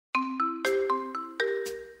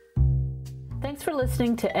Thanks for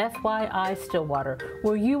listening to FYI Stillwater,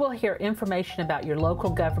 where you will hear information about your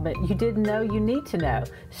local government you didn't know you need to know,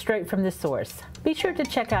 straight from the source. Be sure to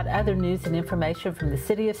check out other news and information from the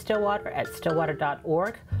City of Stillwater at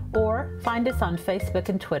stillwater.org or find us on Facebook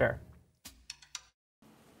and Twitter.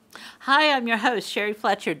 Hi, I'm your host, Sherry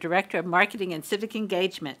Fletcher, Director of Marketing and Civic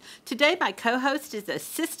Engagement. Today, my co-host is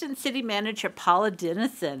Assistant City Manager Paula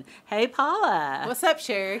Dennison. Hey, Paula. What's up,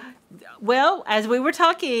 Sherry? Well, as we were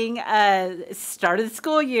talking, start of the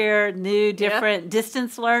school year, new, different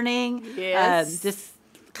distance learning. Yes. Just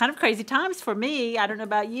kind of crazy times for me. I don't know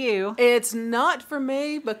about you. It's not for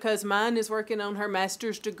me because mine is working on her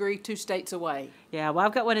master's degree 2 states away. Yeah, well,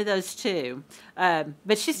 I've got one of those too.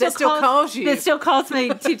 But she still calls you. That still calls me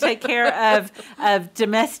to take care of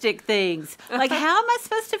domestic things. Like, how am I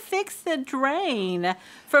supposed to fix the drain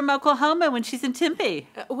from Oklahoma when she's in Tempe?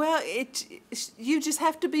 Well, you just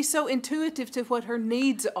have to be so intuitive to what her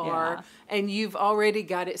needs are, and you've already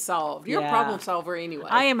got it solved. You're a problem solver anyway.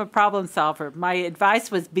 I am a problem solver. My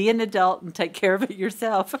advice was be an adult and take care of it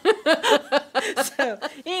yourself. So,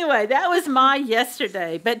 anyway, that was my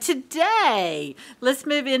yesterday. But today, let's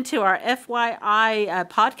move into our FYI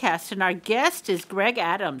podcast, and our guest is Greg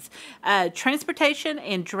Adams, Transportation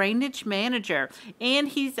and Drainage Manager, and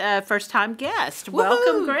he's a first-time guest. Woo-hoo!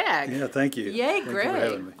 Welcome, Greg. Yeah, thank you. Yay, Thank you Greg. for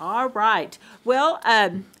having me. All right. Well,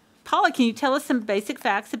 Paula, can you tell us some basic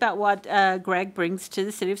facts about what Greg brings to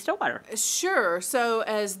the City of Stillwater? Sure. So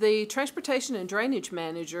as the Transportation and Drainage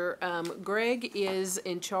Manager, Greg is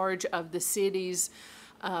in charge of the city's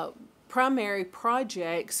primary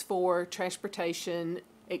projects for transportation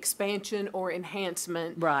expansion or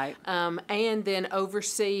enhancement. Right. And then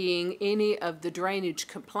overseeing any of the drainage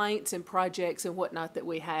complaints and projects and whatnot that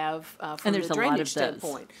we have from the drainage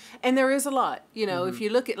standpoint. And there is a lot. You know, if you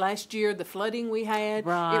look at last year, the flooding we had,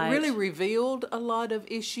 it really revealed a lot of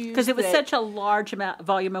issues. Because it was such a large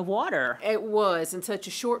volume of water. It was in such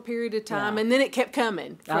a short period of time. And then it kept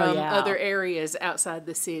coming from other areas outside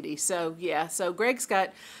the city. So, so Greg's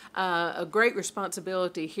got a great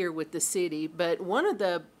responsibility here with the city, but one of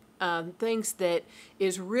the things that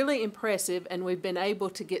is really impressive, and we've been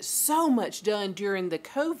able to get so much done during the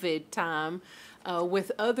COVID time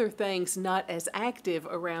with other things not as active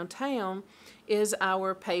around town, is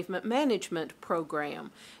our pavement management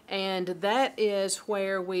program. And that is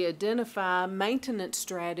where we identify maintenance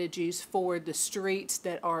strategies for the streets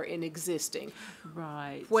that are in existing.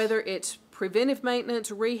 Right. Whether it's preventive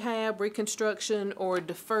maintenance, rehab, reconstruction, or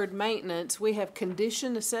deferred maintenance, we have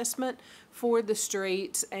condition assessment for the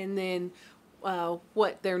streets, and then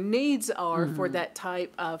what their needs are for that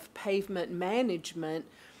type of pavement management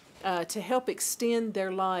to help extend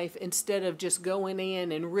their life instead of just going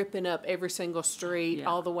in and ripping up every single street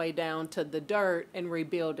all the way down to the dirt and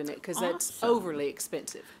rebuilding it, because that's overly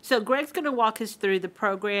expensive. So Greg's going to walk us through the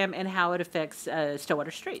program and how it affects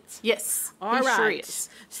Stillwater streets. Yes. All right. Sure is.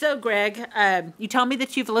 So Greg, you told me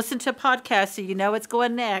that you've listened to a podcast, so you know what's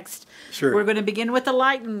going next. Sure. We're going to begin with the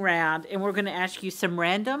lightning round, and we're going to ask you some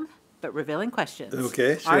random but revealing questions.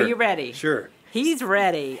 Okay, sure. Are you ready? Sure. He's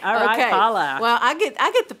ready. All right, Paula. Well, I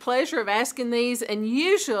get the pleasure of asking these, and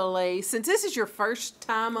usually, since this is your first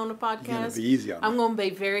time on a podcast, I'm going to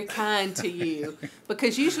be very kind to you,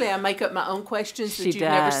 because usually I make up my own questions that you've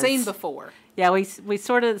never seen before. Yeah, we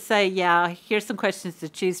sort of say, here's some questions to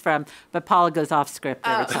choose from, but Paula goes off script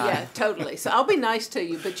every time. Yeah, totally. So I'll be nice to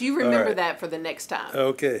you, but you remember that for the next time.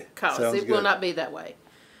 Okay. Because it will not be that way.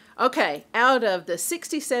 Okay, out of the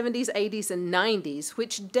 60s, 70s, 80s, and 90s,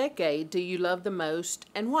 which decade do you love the most,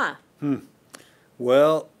 and why?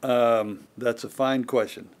 Well, that's a fine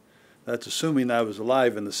question. That's assuming I was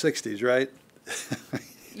alive in the 60s, right?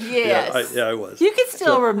 Yes. I was. You can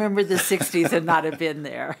still remember the 60s and not have been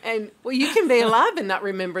there. And, well, you can be alive and not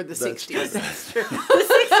remember the 60s. That's true.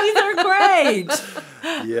 The 60s are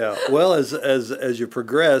great. Yeah. Well, as you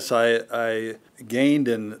progress, I gained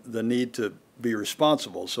in the need to be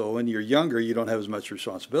responsible. So when you're younger, you don't have as much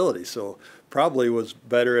responsibility. So probably was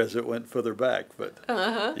better as it went further back. But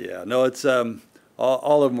it's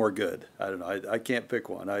all of them were good. I don't know. I can't pick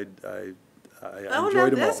one. I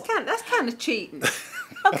enjoyed them all. That's kind of cheating.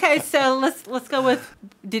 Okay, so let's go with.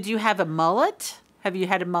 Did you have a mullet? Have you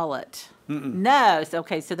had a mullet? No. So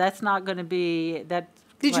that's not going to be that.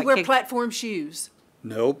 Did you wear platform shoes?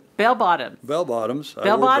 Nope. Bell bottoms. Bell bottoms.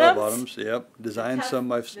 Bell bottoms? Bell bottoms. Yep. Designed some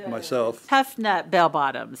myself. Tough nut bell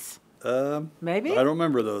bottoms. Maybe? I don't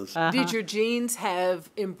remember those. Did your jeans have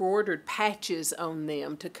embroidered patches on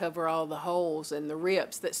them to cover all the holes and the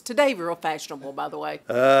rips? That's today real fashionable, by the way.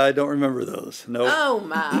 I don't remember those. Nope. Oh,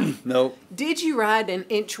 my. Nope. Did you ride an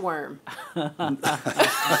inchworm?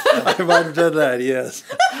 I might have done that, yes.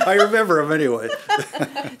 I remember them anyway.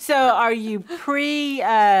 So are you pre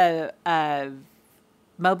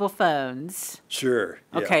mobile phones? Sure.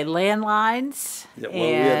 Yeah. Okay, landlines. Yeah, well,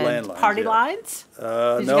 we had and landlines, party yeah. lines?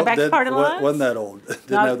 No, Did you go back to party lines? Wasn't that old.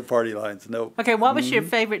 Didn't No. have the party lines. Nope. Okay, what was your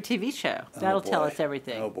favorite TV show? That'll tell boy. us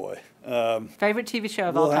everything. Oh boy. Favorite TV show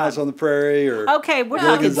of all Little House time? on the Prairie or Okay, we're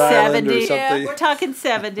talking Gilligan's Island or 70s. something. We're talking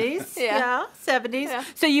 70s. Yeah. 70s. Yeah.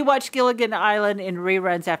 So you watched Gilligan Island in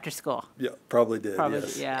reruns after school? Yeah, probably did. Probably,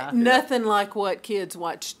 yes. yeah. Nothing like what kids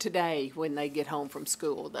watch today when they get home from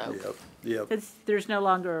school, though. Yep. Yep. Because there's no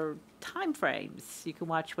longer time frames. You can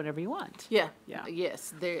watch whenever you want. Yeah. Yeah.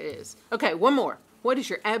 Yes, there is. Okay, one more. What is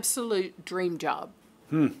your absolute dream job?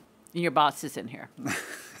 And your boss is in here.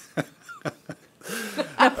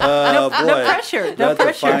 Boy, No pressure. No that's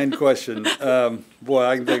pressure. a fine question. Boy,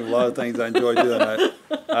 I can think of a lot of things I enjoy doing.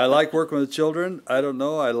 I like working with children. I don't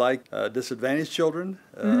know. I like disadvantaged children,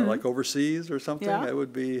 like overseas or something. Yeah. That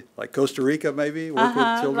would be like Costa Rica, maybe. Work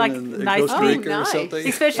with children like in nice Costa beach. Rica Oh, or nice. something.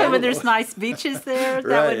 Especially I when don't there's know. nice beaches there, that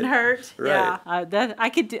Right. wouldn't hurt. Right. Yeah,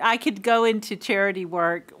 I could go into charity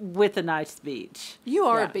work with a nice beach. You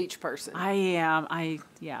are Yeah. a beach person. I am. Kind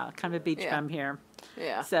of a beach Yeah. bum here.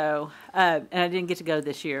 Yeah. So, and I didn't get to go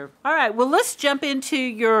this year. All right. Well, let's jump into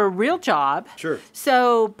your real job. Sure.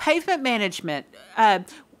 So, pavement management.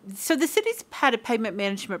 So the city's had a pavement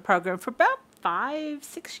management program for about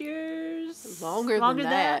 5-6 years. Longer than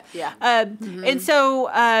that. Yeah. And so,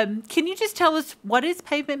 can you just tell us what is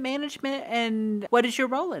pavement management and what is your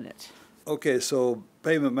role in it? Okay, so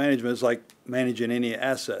pavement management is like managing any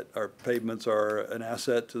asset. Our pavements are an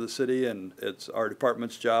asset to the city, and it's our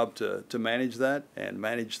department's job to manage that and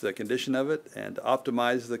manage the condition of it and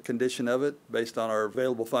optimize the condition of it based on our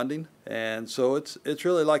available funding. And so it's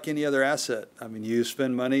really like any other asset. I mean, you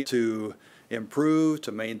spend money to improve,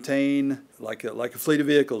 to maintain, like a fleet of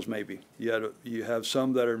vehicles maybe. You have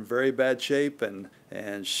some that are in very bad shape,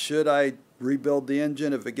 and should I rebuild the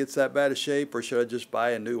engine if it gets that bad a shape, or should I just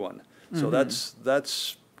buy a new one? So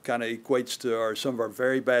that's kind of equates to some of our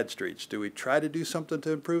very bad streets. Do we try to do something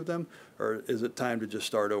to improve them, or is it time to just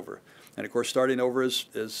start over? And of course, starting over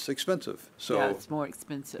is expensive. So yeah, it's more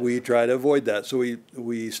expensive. we try to avoid that. So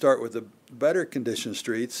we start with the better conditioned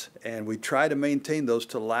streets, and we try to maintain those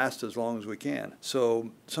to last as long as we can.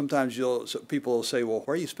 So sometimes people will say, well,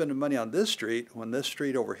 why are you spending money on this street when this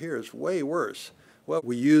street over here is way worse? Well,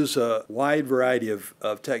 we use a wide variety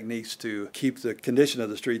of techniques to keep the condition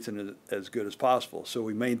of the streets in as good as possible. So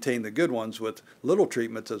we maintain the good ones with little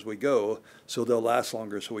treatments as we go, so they'll last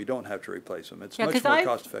longer, so we don't have to replace them. It's much more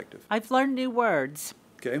cost effective. I've learned new words.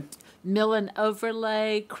 Okay. Mill and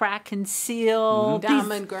overlay, crack and seal,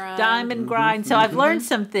 Diamond grind. Diamond grind. So I've learned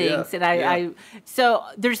some things, Yeah, and so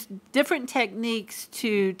there's different techniques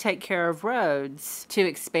to take care of roads to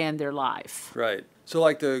expand their life. Right. So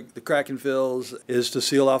like the crack and fills is to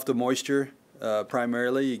seal off the moisture.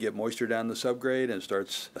 Primarily, you get moisture down the subgrade and it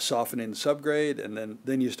starts softening the subgrade, and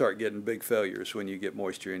then you start getting big failures when you get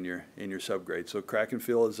moisture in your subgrade. So crack and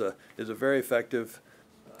fill is a very effective.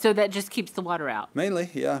 So that just keeps the water out. Mainly,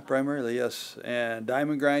 yeah, primarily, yes. And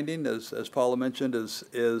diamond grinding, as Paula mentioned, is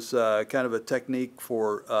kind of a technique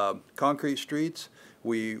for concrete streets.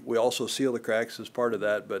 We also seal the cracks as part of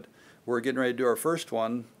that, but we're getting ready to do our first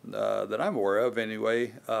one that I'm aware of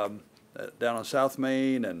anyway, down on South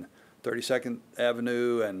Main and 32nd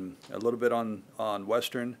Avenue and a little bit on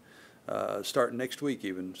Western, starting next week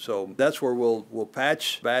even. So that's where we'll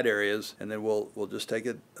patch bad areas, and then we'll just take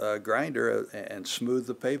a grinder and smooth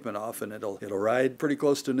the pavement off, and it'll ride pretty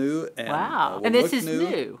close to new. And, Wow. will And this look is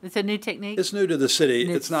new. It's a new technique? It's new to the city.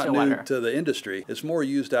 New It's not to new Stillwater. to the industry. It's more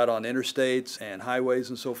used out on interstates and highways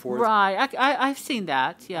and so forth. Right. I've seen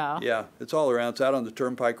that, yeah. Yeah, it's all around. It's out on the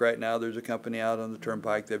Turnpike right now. There's a company out on the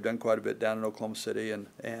Turnpike. They've done quite a bit down in Oklahoma City, and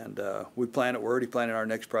we're already planning our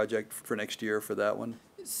next project for next year for that one.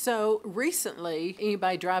 So recently,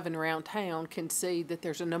 anybody driving around town can see that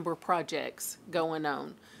there's a number of projects going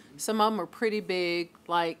on. Some of them are pretty big,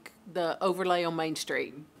 like the overlay on Main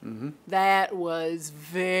Street. Mm-hmm. That was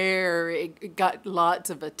it got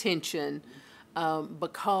lots of attention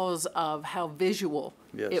because of how visual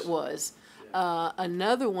it was.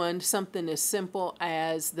 Another one, something as simple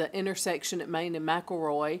as the intersection at Main and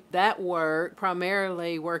McElroy, that work,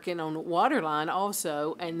 primarily working on water line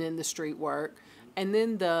also, and then the street work. And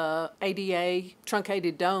then the ADA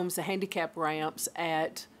truncated domes, the handicap ramps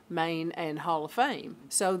at Main, and Hall of Fame.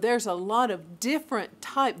 So there's a lot of different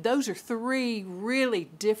those are three really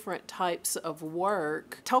different types of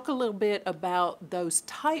work. Talk a little bit about those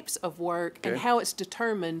types of work and how it's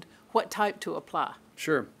determined what type to apply.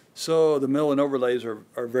 Sure. So the mill and overlays are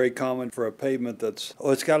very common for a pavement that's,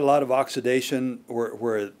 it's got a lot of oxidation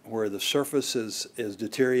where the surface is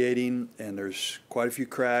deteriorating and there's quite a few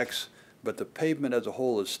cracks, but the pavement as a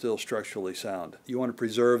whole is still structurally sound. You want to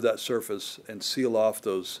preserve that surface and seal off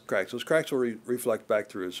those cracks. Those cracks will reflect back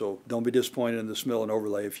through, so don't be disappointed in this mill and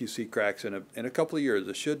overlay if you see cracks in a couple of years.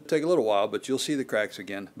 It should take a little while, but you'll see the cracks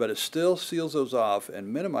again. But it still seals those off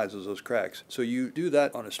and minimizes those cracks. So you do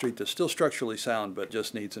that on a street that's still structurally sound, but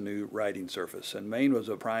just needs a new riding surface. And Maine was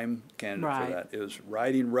a prime candidate for that. It was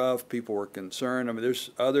riding rough. People were concerned. I mean,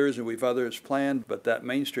 there's others, and we've others planned, but that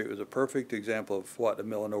Main Street was a perfect example of what a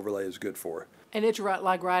mill and overlay is good for. And it's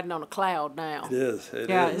like riding on a cloud now. It is. It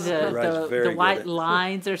is. The white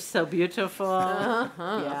lines are so beautiful.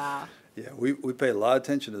 Yeah. Yeah, we pay a lot of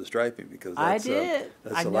attention to the striping because that's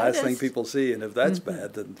the last thing people see, and if that's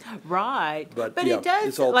bad, then But yeah, it does.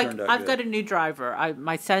 It's all like turned out I've good. got a new driver.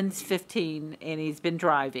 My son's 15 and he's been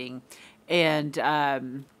driving,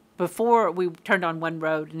 and before we turned on one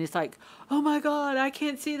road and he's like, "Oh my God, I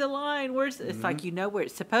can't see the line. Where's?" It's like, you know where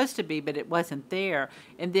it's supposed to be, but it wasn't there.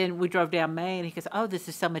 And then we drove down Main. He goes, "Oh, this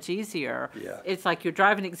is so much easier." Yeah. It's like you're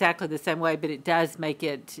driving exactly the same way, but it does make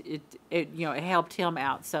it helped him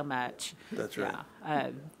out so much. That's right. Yeah.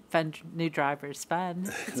 Fun new drivers, fun.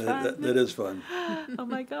 It's fun. That is fun. Oh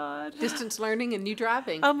my God. Distance learning and new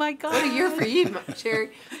driving. Oh my God. What a year for you,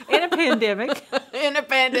 Sherry. In a pandemic. In a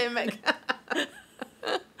pandemic.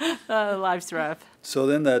 Life's rough. So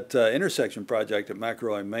then that intersection project at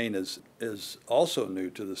McElroy, Maine is also new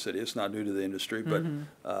to the city. It's not new to the industry, but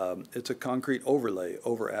it's a concrete overlay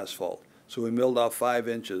over asphalt. So we milled off 5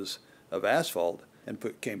 inches of asphalt and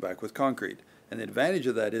came back with concrete. And the advantage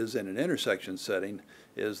of that is in an intersection setting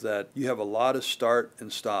is that you have a lot of start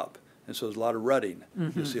and stop. And so there's a lot of rutting.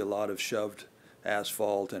 You'll see a lot of shoved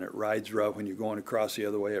asphalt, and it rides rough. When you're going across the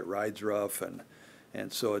other way, it rides rough.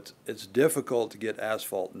 And so it's difficult to get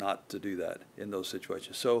asphalt not to do that in those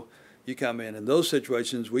situations. So you come in those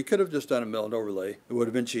situations, we could have just done a mill and overlay. It would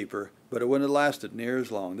have been cheaper, but it wouldn't have lasted near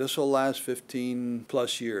as long. This will last 15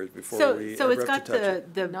 plus years before we ever it's have got to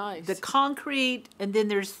touch it. the concrete, and then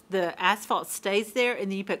there's the asphalt stays there,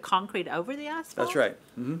 and then you put concrete over the asphalt? That's right.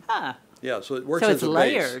 Huh. Yeah, so it works So as it's a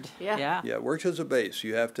layered. base. Yeah. Yeah, it works as a base.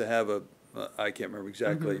 You have to have I can't remember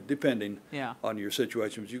exactly, depending Yeah. on your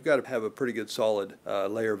situation, but you've got to have a pretty good solid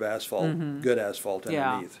layer of asphalt, good asphalt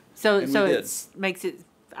underneath. So And we did. it makes it,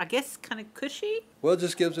 I guess, kind of cushy? Well, it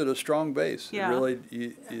just gives it a strong base. Yeah. It really,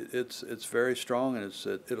 it's very strong, and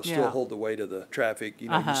it'll still hold the weight of the traffic. You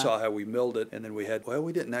saw how we milled it, and then we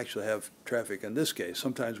didn't actually have traffic in this case.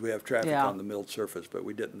 Sometimes we have traffic on the milled surface, but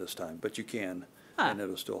we didn't this time. But you can, and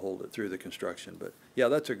it'll still hold it through the construction. But yeah,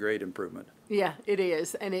 that's a great improvement. Yeah, it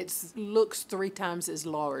is. And it looks 3 times as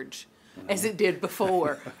large as it did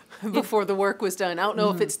before, before the work was done. I don't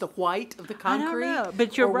know if it's the white of the concrete. I don't know,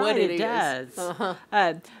 but you're or right, what it does.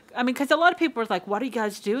 I mean, because a lot of people are like, "What are you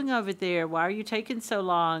guys doing over there? Why are you taking so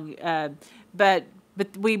long?" But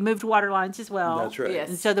we moved water lines as well. That's right. Yes.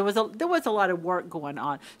 And so there was a lot of work going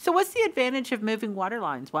on. So what's the advantage of moving water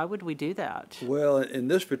lines? Why would we do that? Well, in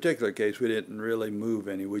this particular case, we didn't really move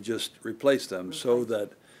any. We just replaced them so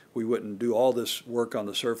that we wouldn't do all this work on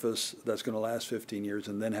the surface that's going to last 15 years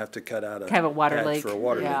and then have to cut out Have a water patch leak. for a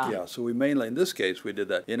water Yeah. leak. Yeah. So we mainly, in this case, we did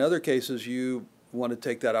that. In other cases, you want to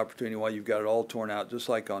take that opportunity while you've got it all torn out, just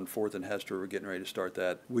like on 4th and Hester, we're getting ready to start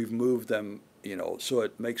that. We've moved them, so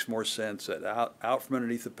it makes more sense that out from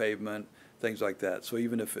underneath the pavement, things like that. So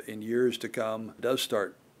even if in years to come it does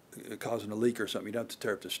start causing a leak or something, you don't have to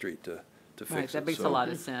tear up the street to fix Right, it. that makes a lot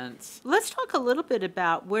of sense. Let's talk a little bit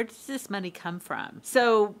about where does this money come from?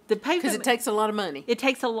 So the pavement, Because it takes a lot of money. It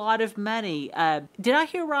takes a lot of money. Did I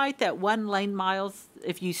hear right that 1 lane miles,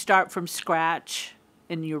 if you start from scratch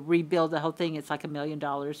and you rebuild the whole thing, it's like $1 million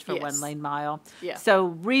for Yes. 1 lane mile? Yeah. So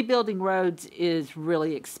rebuilding roads is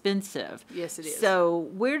really expensive. Yes, it is. So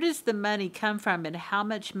where does the money come from, and how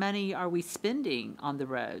much money are we spending on the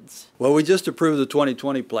roads? Well, we just approved the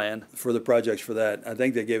 2020 plan for the projects for that. I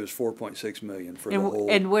think they gave us $4.6 million for the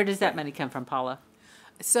whole. And where does that money come from, Paula?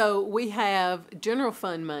 So we have general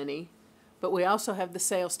fund money, but we also have the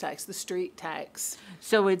sales tax, the street tax.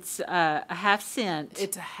 So it's a half cent.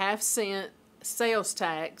 It's a half-cent sales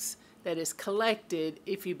tax that is collected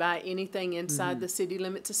if you buy anything inside the city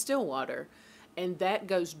limits of Stillwater. And that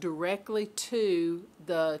goes directly to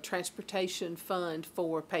the transportation fund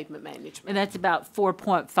for pavement management. And that's about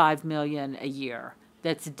 $4.5 million a year.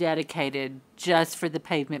 that's dedicated just for the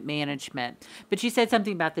pavement management. But you said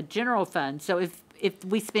something about the general fund. So if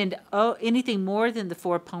we spend anything more than the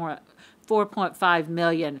 4.5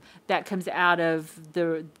 million, that comes out of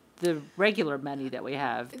the regular money that we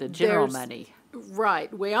have, the general money.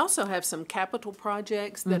 Right. We also have some capital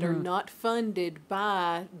projects that are not funded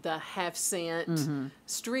by the half-cent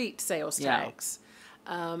street sales tax.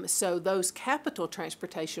 So those capital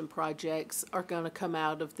transportation projects are going to come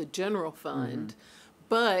out of the general fund,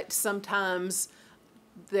 but sometimes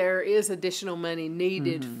there is additional money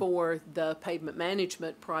needed for the pavement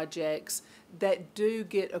management projects that do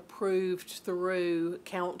get approved through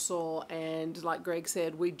council. And like Greg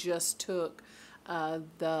said, we just took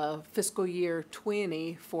the fiscal year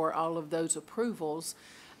 20 for all of those approvals,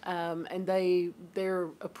 and they're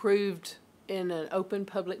approved in an open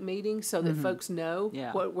public meeting so that folks know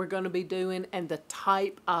what we're going to be doing and the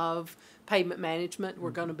type of pavement management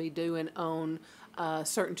we're going to be doing on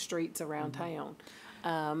certain streets around town.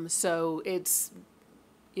 So it's,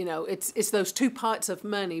 you know, it's those two pots of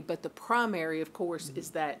money, but the primary, of course, is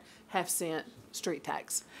that half-cent street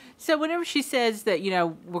tax. So whenever she says that, you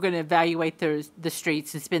know, we're going to evaluate the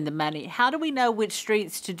streets and spend the money, how do we know which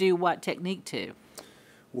streets to do what technique to?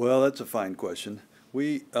 Well, that's a fine question.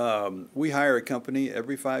 We hire a company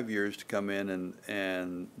every 5 years to come in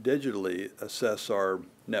and digitally assess our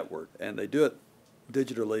network. And they do it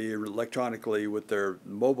digitally or electronically with their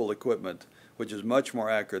mobile equipment, which is much more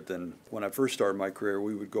accurate than when I first started my career.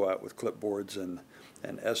 We would go out with clipboards and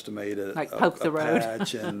estimate a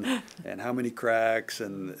patch and how many cracks,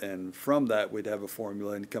 and from that we'd have a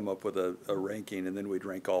formula and come up with a ranking, and then we'd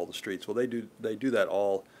rank all the streets. Well, they do that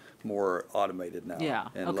all more automated now,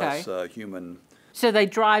 and less human. So they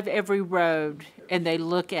drive every road and they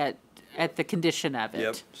look at the condition of it.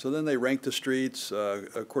 Yep. So then they rank the streets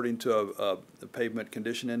according to a pavement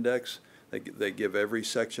condition index. They give every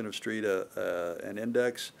section of street an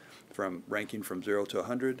index ranking from 0 to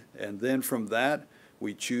 100, and then from that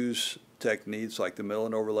we choose techniques like the mill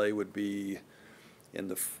and overlay would be in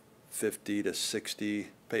the 50 to 60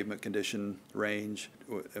 pavement condition range,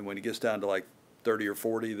 and when it gets down to like 30 or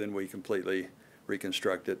 40, then we completely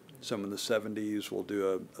reconstruct it. Some in the 70s will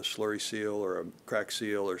do a slurry seal or a crack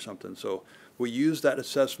seal or something. So we use that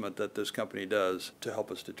assessment that this company does to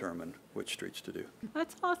help us determine which streets to do.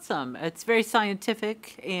 That's awesome. It's very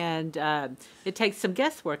scientific, and it takes some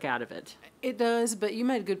guesswork out of it. It does, but you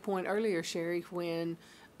made a good point earlier, Sherry, when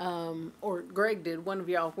or Greg did, one of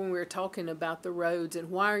y'all, when we were talking about the roads and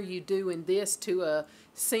why are you doing this to a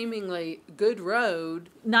seemingly good road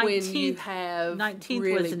when you have 19th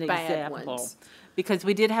really was an bad example. ones. Because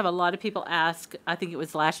we did have a lot of people ask, I think it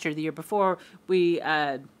was last year, the year before, we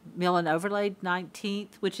mill and overlaid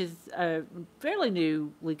 19th, which is a fairly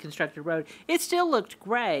newly constructed road. It still looked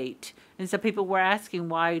great, and so people were asking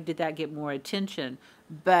why did that get more attention,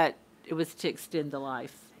 but it was to extend the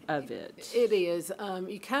life of it. It is.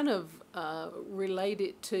 You kind of relate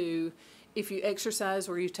it to if you exercise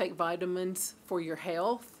or you take vitamins for your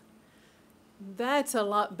health. That's a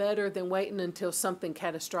lot better than waiting until something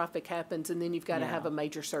catastrophic happens and then you've got to have a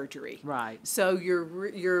major surgery. Right. So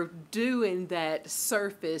you're doing that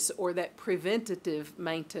surface or that preventative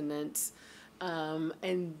maintenance,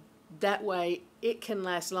 and that way it can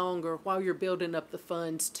last longer while you're building up the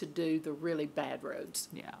funds to do the really bad roads.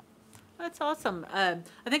 Yeah. That's awesome. I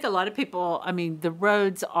think a lot of people, I mean, the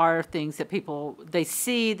roads are things that people, they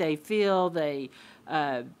see, they feel,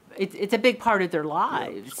 it's a big part of their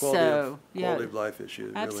lives. Quality of life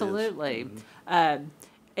issue. Absolutely. Really is.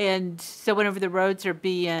 And so whenever the roads are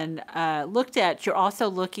being looked at, you're also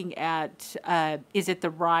looking at, is it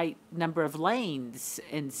the right number of lanes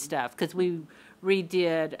and stuff? Because we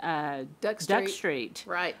redid Duck Street.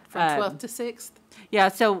 Right, from 12th to 6th. Yeah,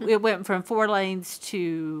 so it went from 4 lanes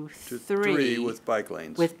to 3 with bike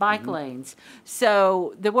lanes. Lanes.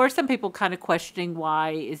 So there were some people kind of questioning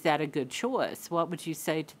why is that a good choice? What would you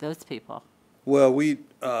say to those people? Well, we've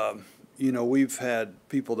had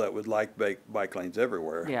people that would like bike lanes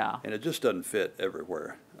everywhere. Yeah. And it just doesn't fit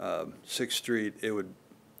everywhere. 6th Street,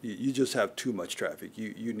 you just have too much traffic.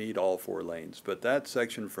 You need all 4 lanes. But that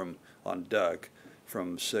section on Duck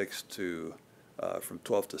from 6th to from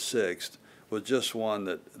 12th to 6th was just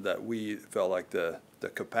one that we felt like the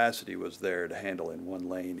capacity was there to handle in 1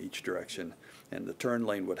 lane each direction, and the turn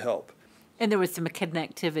lane would help. And there was some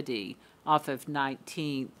connectivity off of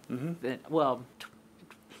 19th. Well,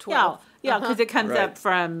 12. Yeah, because it comes up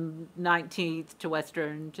from 19th to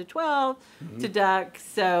Western to 12th to Duck,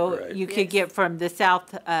 so you could get from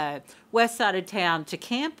the west side of town to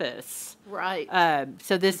campus. Right.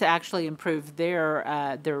 So this actually improved their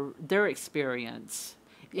experience.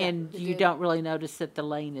 Yeah, and you don't really notice that the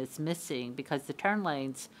lane is missing because the turn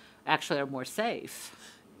lanes actually are more safe.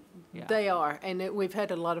 Yeah. They are, and we've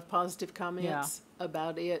had a lot of positive comments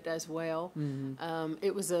about it as well.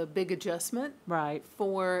 It was a big adjustment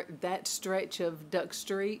for that stretch of Duck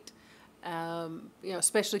Street,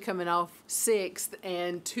 especially coming off 6th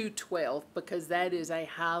and 212, because that is a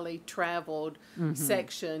highly traveled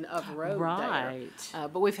section of road there.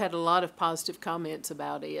 But we've had a lot of positive comments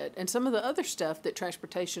about it. And some of the other stuff that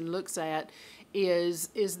transportation looks at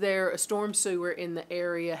is there a storm sewer in the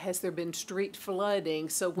area? Has there been street flooding?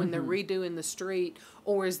 So when they're redoing the street,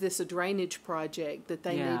 or is this a drainage project that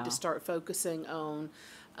they need to start focusing on?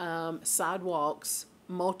 Sidewalks,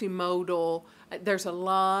 multimodal. There's a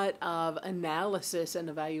lot of analysis and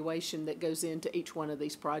evaluation that goes into each one of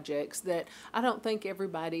these projects that I don't think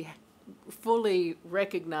everybody fully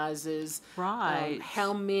recognizes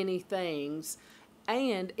how many things.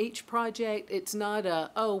 And each project, it's not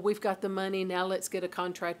we've got the money, now let's get a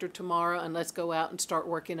contractor tomorrow and let's go out and start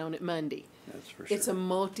working on it Monday. That's for sure. It's a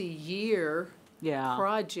multi-year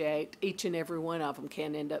project. Each and every one of them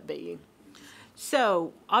can end up being.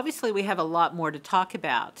 So, obviously, we have a lot more to talk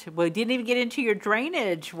about. We didn't even get into your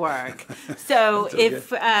drainage work. So, if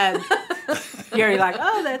you're like,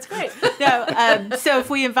 oh, that's great. No, so if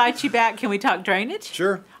we invite you back, can we talk drainage?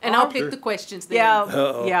 Sure. And I'll pick the questions then.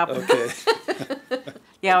 Yeah. Okay.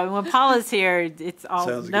 Yeah, when Paula's here, it's all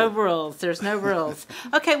Sounds no good. rules. There's no rules.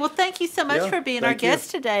 Okay, well, thank you so much for being our guest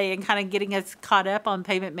today and kind of getting us caught up on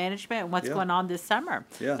pavement management and what's going on this summer.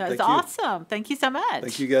 Yeah, That was awesome. Thank you so much.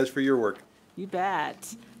 Thank you guys for your work. You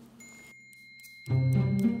bet.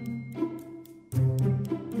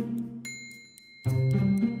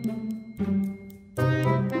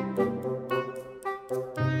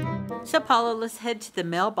 So, Paula, let's head to the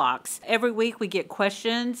mailbox. Every week we get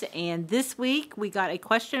questions, and this week we got a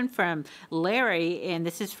question from Larry, and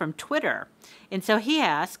this is from Twitter. And so he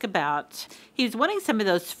asked about, he was wanting some of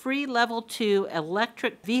those free level 2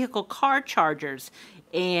 electric vehicle car chargers,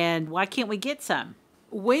 and why can't we get some?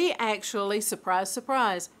 We actually, surprise,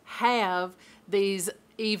 surprise, have these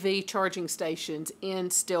EV charging stations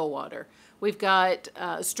in Stillwater. We've got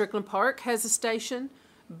Strickland Park has a station,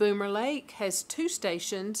 Boomer Lake has 2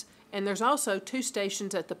 stations, and there's also 2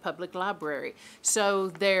 stations at the public library. So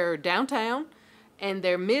they're downtown, and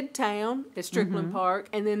they're midtown at Strickland Park,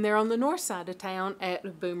 and then they're on the north side of town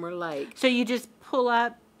at Boomer Lake. So you just pull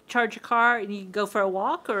up, charge your car, and you can go for a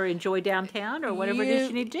walk or enjoy downtown or whatever it is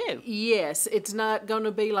you need to do. Yes, it's not going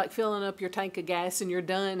to be like filling up your tank of gas and you're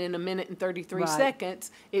done in 1 minute and 33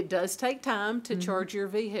 seconds. It does take time to charge your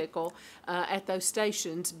vehicle at those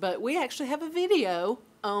stations, but we actually have a video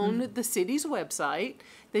on the city's website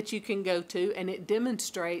that you can go to, and it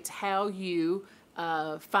demonstrates how you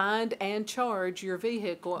find and charge your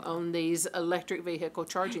vehicle on these electric vehicle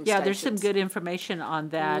charging stations. Yeah, there's some good information on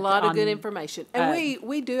that. A lot of good information. And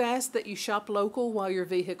we do ask that you shop local while your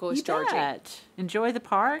vehicle is charging. Bet. Enjoy the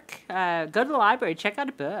park. Go to the library. Check out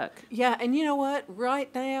a book. Yeah, and you know what?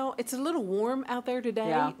 Right now, it's a little warm out there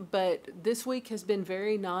today, but this week has been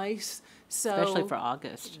very nice. So especially for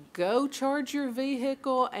August. Go charge your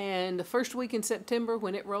vehicle, and the first week in September,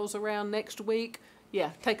 when it rolls around next week,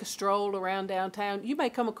 take a stroll around downtown. You may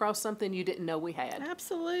come across something you didn't know we had.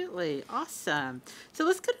 Absolutely. Awesome. So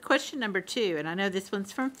let's go to question number 2. And I know this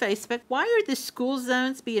one's from Facebook. Why are the school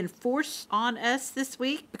zones being forced on us this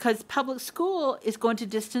week? Because public school is going to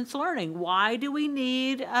distance learning. Why do we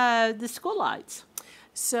need the school lights?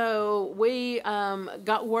 So we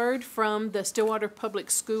got word from the Stillwater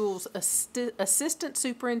Public Schools Assistant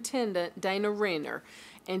Superintendent, Dana Renner.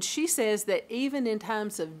 And she says that even in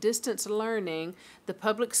times of distance learning, the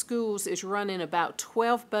public schools is running about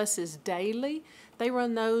 12 buses daily. They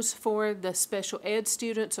run those for the special ed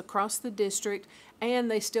students across the district,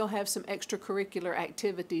 and they still have some extracurricular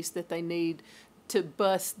activities that they need to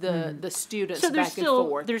bus the students back and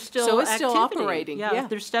forth. There's still so it's activity. Still operating. Yeah,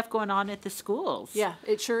 there's stuff going on at the schools. Yeah,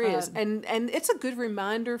 it sure is. And it's a good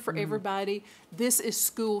reminder for everybody, this is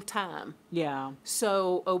school time. Yeah.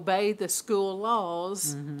 So obey the school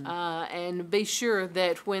laws and be sure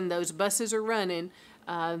that when those buses are running,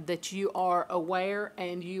 that you are aware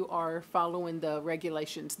and you are following the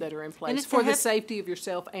regulations that are in place for the safety of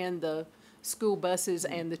yourself and the school buses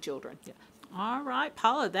and the children. Yeah. All right,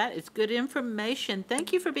 Paula, that is good information.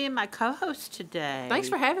 Thank you for being my co-host today. Thanks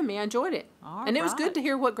for having me. I enjoyed it. It was good to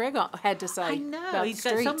hear what Greg had to say. I know. About He's the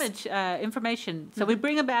got so streets. much information. So we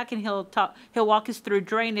bring him back and he'll walk us through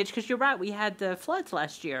drainage, because you're right, we had the floods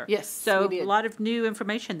last year. Yes, so we did. A lot of new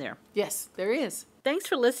information there. Yes, there is. Thanks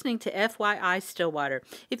for listening to FYI Stillwater.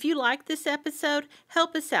 If you like this episode,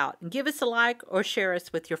 help us out and give us a like or share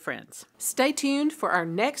us with your friends. Stay tuned for our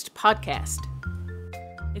next podcast.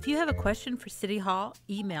 If you have a question for City Hall,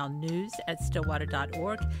 email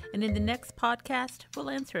news@stillwater.org, and in the next podcast, we'll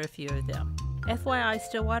answer a few of them. FYI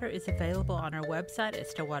Stillwater is available on our website at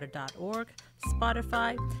stillwater.org,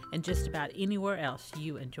 Spotify, and just about anywhere else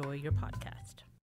you enjoy your podcast.